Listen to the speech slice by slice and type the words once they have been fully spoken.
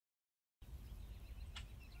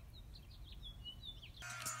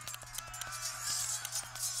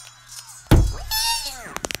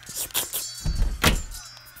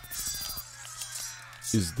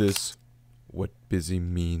Is this what busy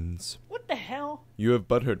means? What the hell? You have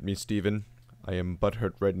butthurt me, Stephen. I am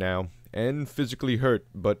butthurt right now. And physically hurt,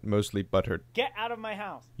 but mostly butthurt. Get out of my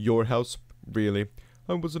house. Your house? Really?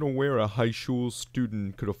 I wasn't aware a high school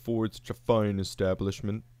student could afford such a fine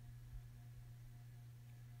establishment.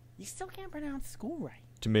 You still can't pronounce school right.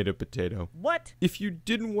 Tomato potato. What? If you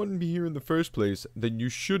didn't want me here in the first place, then you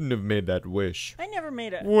shouldn't have made that wish. I never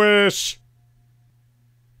made a... Wish!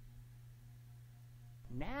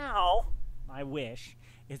 Now, my wish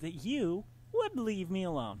is that you would leave me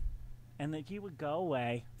alone. And that you would go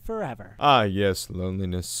away forever. Ah, yes,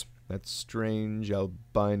 loneliness. That strange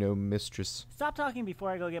albino mistress. Stop talking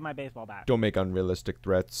before I go get my baseball bat. Don't make unrealistic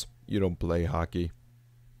threats. You don't play hockey.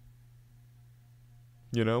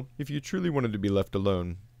 You know, if you truly wanted to be left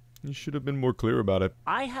alone, you should have been more clear about it.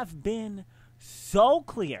 I have been so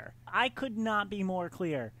clear. I could not be more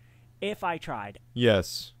clear if I tried.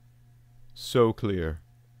 Yes. So clear.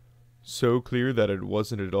 So clear that it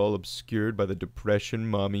wasn't at all obscured by the depression,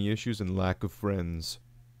 mommy issues, and lack of friends.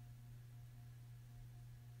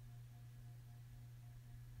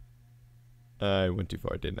 I went too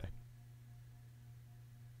far, didn't I?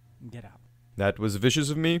 Get out. That was vicious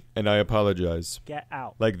of me, and I apologize. Get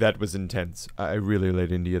out. Like, that was intense. I really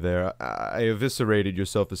laid into you there. I eviscerated your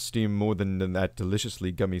self-esteem more than that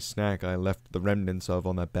deliciously gummy snack I left the remnants of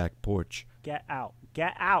on that back porch. Get out.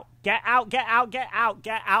 Get out. Get out. Get out. Get out.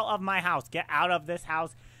 Get out of my house. Get out of this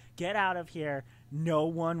house. Get out of here. No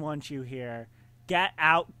one wants you here. Get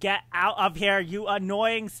out. Get out of here, you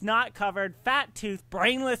annoying, snot-covered, fat-toothed,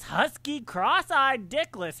 brainless, husky, cross-eyed,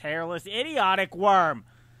 dickless, hairless, idiotic worm.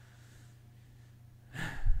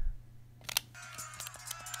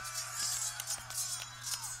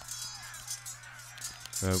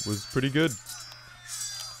 That was pretty good.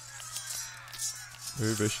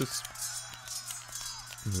 Very vicious.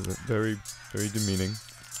 Very, very demeaning.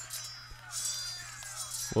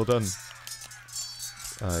 Well done.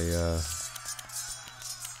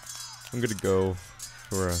 I'm gonna go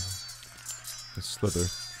for a slither.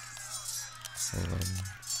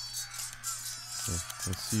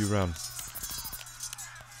 I'll see you around.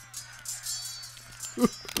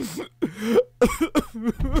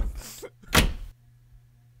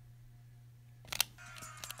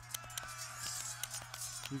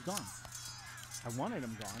 He's gone. I wanted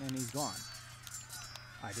him gone, and he's gone.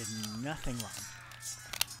 I did nothing wrong.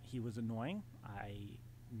 He was annoying. I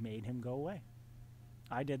made him go away.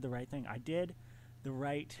 I did the right thing. I did the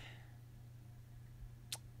right...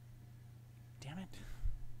 Damn it.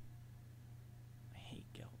 I hate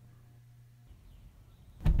guilt.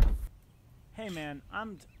 Hey, man,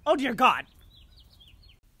 oh, dear God!